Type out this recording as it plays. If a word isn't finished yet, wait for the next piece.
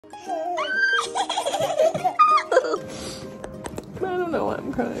I don't know why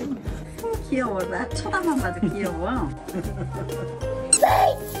I'm crying. 귀여워. 나 쳐다만 봐도 귀여워.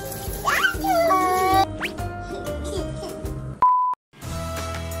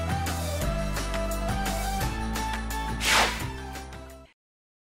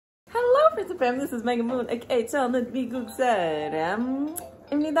 Hello, Friends and Fam. This is Megan Moon, aka 저는 미국 사람입니다.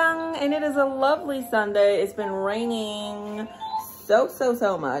 And it is a lovely Sunday. It's been raining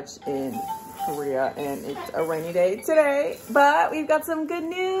so much in Korea, and it's a rainy day today. But we've got some good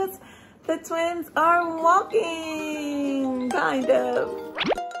news. The twins are walking, kind of.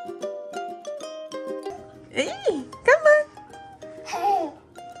 Hey, come on. Hey.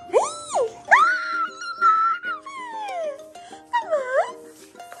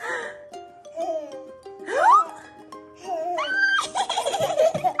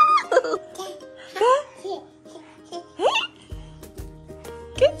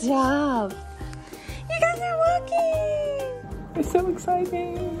 Good job. You guys are walking. It's so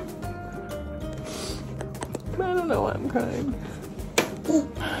exciting. I don't know why I'm crying.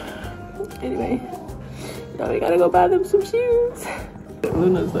 Anyway, now we gotta go buy them some shoes.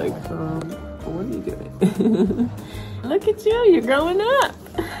 Luna's like, what are you doing? Look at you, you're growing up.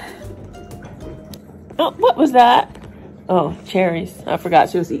 Oh, what was that? Oh, cherries. I forgot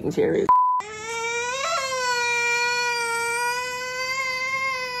she was eating cherries.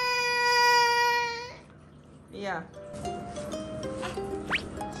 Yeah.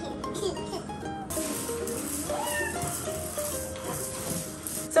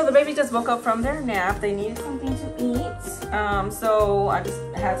 So the baby just woke up from their nap. They needed something to eat. So I just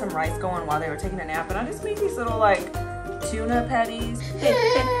had some rice going while they were taking a nap, and I just made these little like tuna patties. Hey,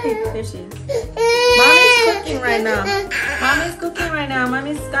 there she is. Mommy's cooking right now. Mommy's cooking right now.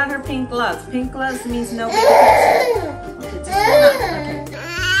 Mommy's got her pink gloves. Pink gloves means no baby touch. Okay, just okay.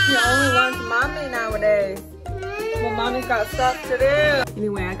 She only wants mommy nowadays. Well, mommy's got stuff to do.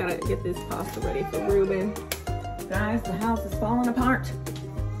 Anyway, I gotta get this pasta ready for Ruben. Guys, the house is falling apart.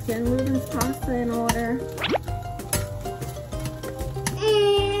 Getting Ruben's pasta in order.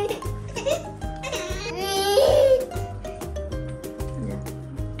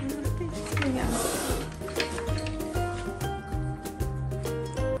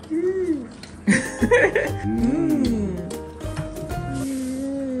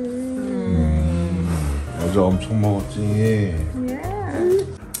 어제 엄청 먹었지. Yeah.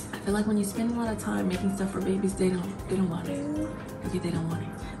 I feel like when you spend a lot of time making stuff for babies, they don't want it. Okay, they don't want it.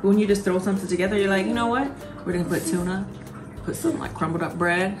 But when you just throw something together, you're like, you know what? We're gonna put tuna, put some like crumbled up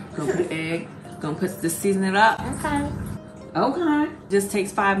bread, gonna put egg, gonna put this, season it up. Okay. Just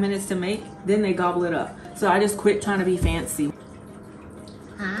takes 5 minutes to make, then they gobble it up. So I just quit trying to be fancy.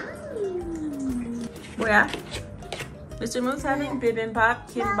 Where? Mr. Moon's having bibimbap,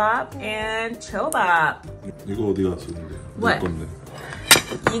 kimbap, and chobap. 이거 어디 갔었는데? What? 내 건데.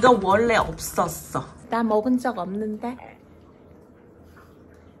 이거 원래 없었어. 나 먹은 적 없는데.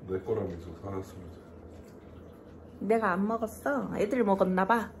 내 거라면서 살았으면서. 내가 안 먹었어. 애들 먹었나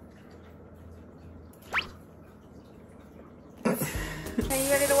봐. Are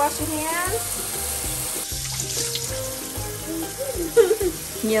you ready to wash your hands?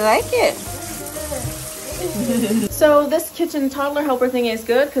 You like it? So this kitchen toddler helper thing is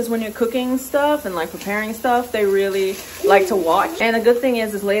good because when you're cooking stuff and like preparing stuff, they really like to watch. And the good thing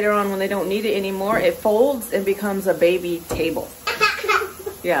is later on when they don't need it anymore, it folds and becomes a baby table.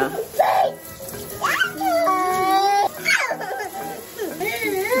 Yeah.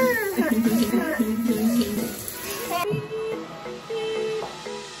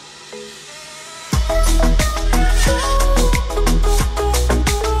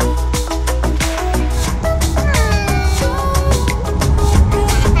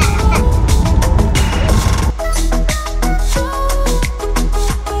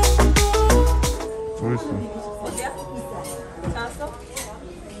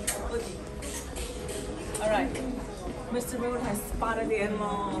 Alright, Mr. Moon has spotted the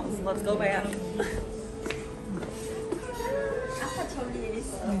in-laws. Let's go back. 아빠 저기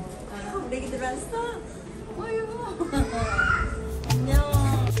있어. 우리 애기 들어왔어? 어휴. 안녕.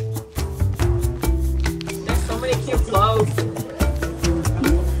 There's so many cute clothes.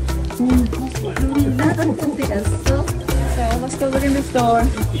 나도 어디 갔어? So let's go look in the store.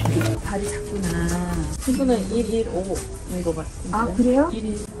 다리 작구나. 이거는 115 이거 봐. 아 그래요?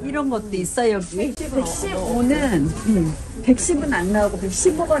 115. 이런 것도 있어 여기. 115는 110은 안 나오고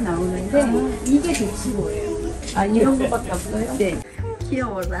 115가 나오는데 이게 115예요. 아 이런 거밖에 없어요? 네.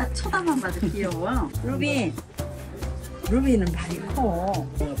 귀여워. 나 쳐다만 봐도 귀여워. 루비. 루비는 발이 커.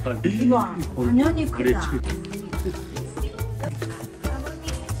 이거 당연히 크다.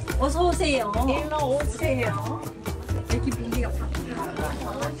 어서 오세요. 일로 오세요. 여기 분위기가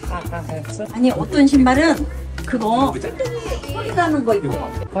아니 어떤 신발은 그거 소리 나는 거 있고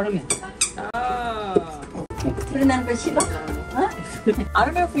걸으면 소리 나는 거 싫어? 어? I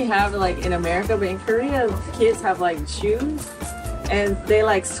don't know if we have like in America, but in Korea, kids have like shoes and they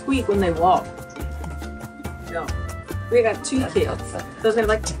like squeak when they walk. No. We got 2 kids. So they're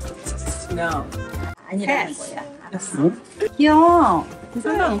like, no. 아니라는 거야. 알았어. 귀여워.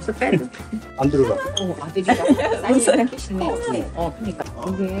 상관없어, 빼도. 안 들어가. 아들이가 무서워요. 그러니까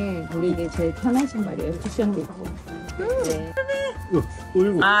이게 우리 제일 편한 신발이에요. 쿠션도 있고. 네.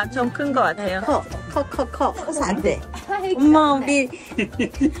 어이구. 아, 좀 큰 거 같아요. 커서 안 돼. 엄마 우리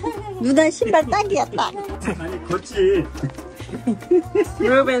누나 신발 딱이야 딱. 아니, 걷지.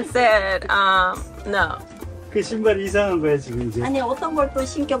 Ruben said, no. 그 신발이 이상한 거야, 지금 이제. 아니 어떤 걸 또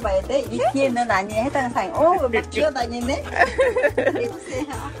신겨봐야 돼? 이 뒤에는 아니 해당 사항. 막 뛰어다니네. 해보세요.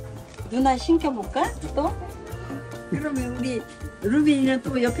 누나 신겨볼까? 또? 그러면 우리 루빈이는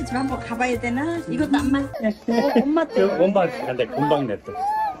또 옆에 집 한번 가봐야 되나? 이것도 안 맞. 엄마 또. 금방 간대, 금방 냈다.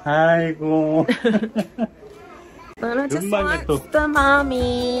 아이고. Luna just 금방 wants 냈다. the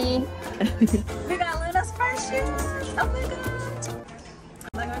mommy. We got Luna's first shoes. Oh my god.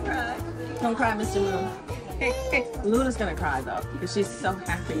 I'm not gonna cry. Don't cry, Mr. Moon. Luna's gonna cry though, because she's so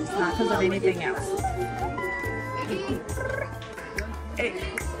happy. It's not because of anything else. Hey.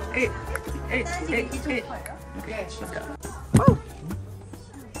 Okay, let's go. Oh.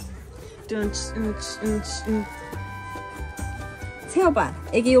 세워봐.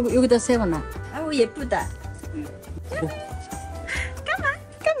 애기 여기다 세워놔. 아우 예쁘다.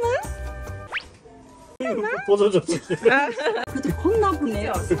 벗어졌어. 그래도 혼나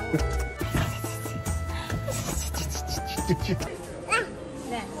보네.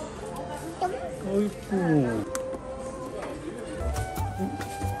 어이구.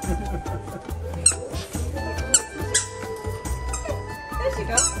 There she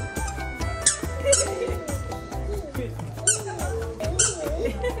goes.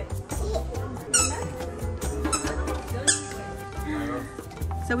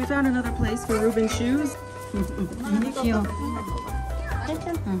 So we found another place for Ruben's shoes. 귀여워.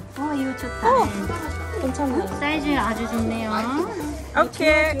 이거 좋다. 괜찮아요. 사이즈 아주 좋네요.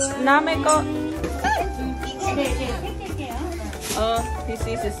 Okay, 남의 거. He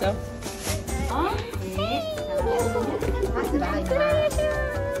sees it so.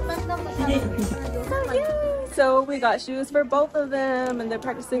 So we got shoes for both of them, and they're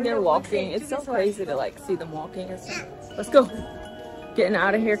practicing their walking. It's so crazy to like see them walking. Let's go. Getting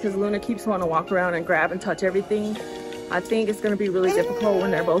out of here because Luna keeps wanting to walk around and grab and touch everything. I think it's gonna be really difficult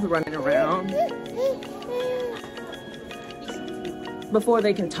when they're both running around before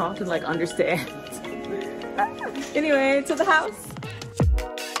they can talk and like understand. Anyway, to the house.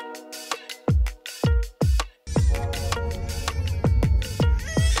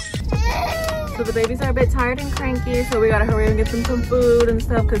 So the babies are a bit tired and cranky, so we gotta hurry and get them some food and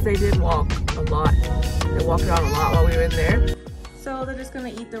stuff because they did walk a lot. They walked around a lot while we were in there. So they're just gonna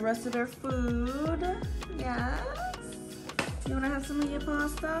eat the rest of their food. Yes. You wanna have some of your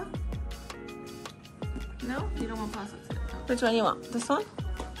pasta? No? You don't want pasta today? Which one you want? This one?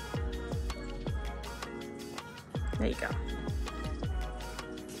 There you go.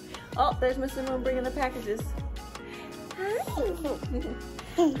 Oh, there's Mr. Moon bringing the packages. Hi.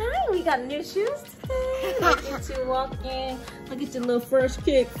 Hi, we got new shoes today. Look at you walking. Look at your little first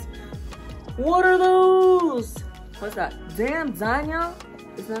kicks. What are those? What's that? Damn, Zanya.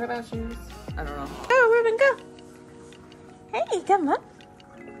 It's not about shoes. I don't know. Oh, Ruben, go. Hey, come on.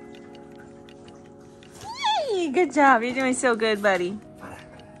 Hey, good job. You're doing so good, buddy.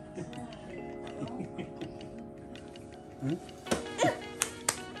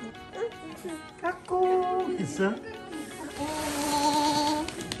 있어?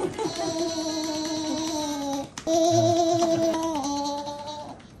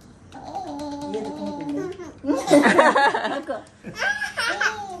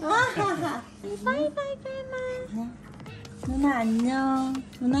 바이바이 grandma. 누나 안녕.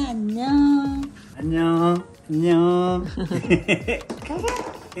 누나 안녕. 안녕. 안녕.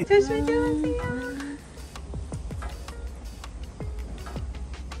 조심히 들어가세요.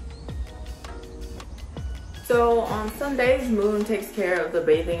 So on Sundays, Moon takes care of the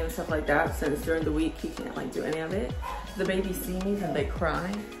bathing and stuff like that, since during the week he can't like do any of it. The babies see me and they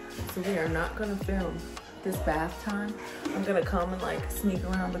cry, so we are not gonna film this bath time. I'm gonna come and like sneak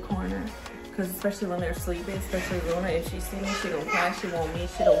around the corner, because especially when they're sleeping, especially Luna, if she sees me, she gonna cry, she want me,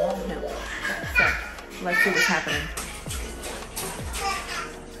 she don't want him. So let's see what's happening.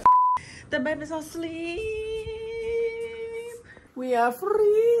 The babies are asleep. We are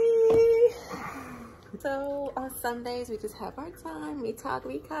free. baby. So on Sundays, we just have our time. We talk,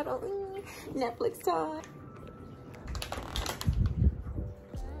 we cuddle, Netflix time.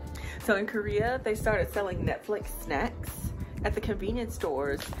 So in Korea, they started selling Netflix snacks at the convenience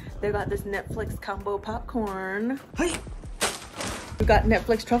stores. They got this Netflix combo popcorn. Hey. We've got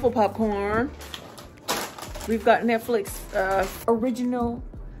Netflix truffle popcorn. We've got Netflix original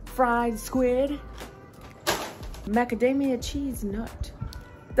fried squid. Macadamia cheese nut.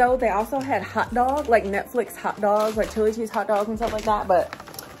 So they also had hot dog, like Netflix hot dogs, like chili cheese hot dogs and stuff like that, but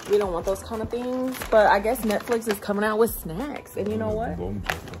we don't want those kind of things. But I guess Netflix is coming out with snacks, and you know what?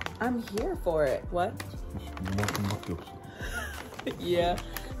 I'm here for it. What? Yeah,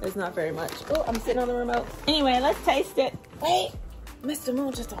 it's not very much. Oh, I'm sitting on the remote. Anyway, let's taste it. Wait, Mr.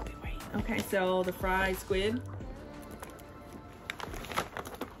 Moon, just don't be waiting. Okay, so the fried squid.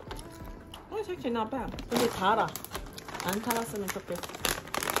 Oh, it's actually not bad. 근데 달아. 안 달았으면 좋겠어.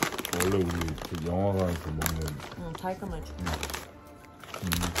 원래 우리 그 영화관에서 먹는 달콤하지.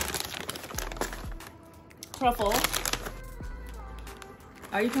 Truffle.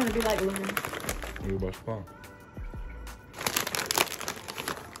 Are you trying to be like Loon? 이거 맛있다.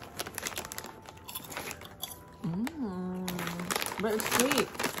 But it's sweet.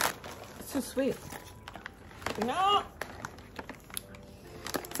 It's too sweet. No.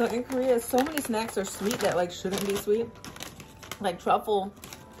 So in Korea, so many snacks are sweet that like shouldn't be sweet. Like truffle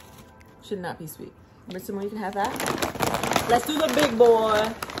should not be sweet. Mr. Moon, you can have that. Let's do the big boy.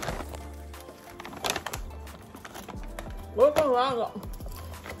 Look around.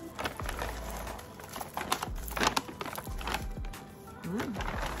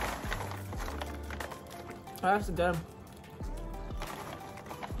 That's good.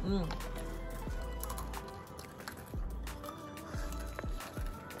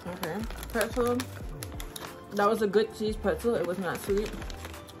 Okay, pretzel. That was a good cheese pretzel. It was not sweet.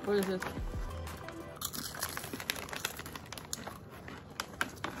 What is this?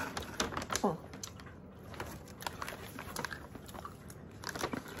 Oh.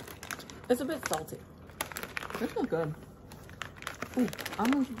 It's a bit salty. This is good. Ooh,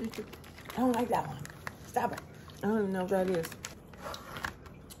 I'm gonna do this. I don't like that one. Stop it. I don't even know what that is.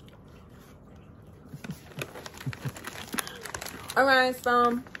 Alright,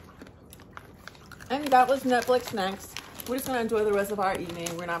 so and that was Netflix snacks. We're just gonna enjoy the rest of our evening.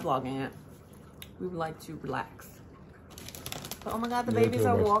 We're not vlogging it. We would like to relax. But oh my god, the babies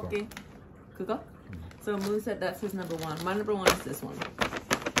are walking. Kuko? So Moon said that's his number one. My number one is this one.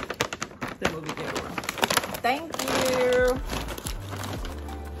 The movie theater one. Thank you.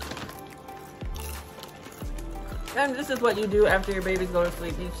 And this is what you do after your babies go to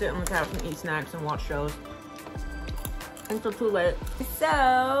sleep. You sit on the couch and eat snacks and watch shows until too late.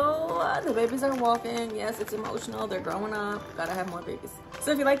 So the babies are walking. Yes, it's emotional. They're growing up. Gotta have more babies.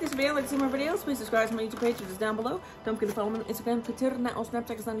 So if you like this video and like to see more videos, please subscribe to my YouTube page, which is down below. Don't forget to follow me on Instagram, Twitter, and on Snapchat,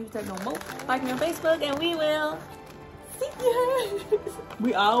 because on YouTube no more. Like me on Facebook, and we will see you.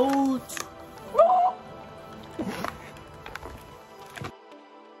 We out.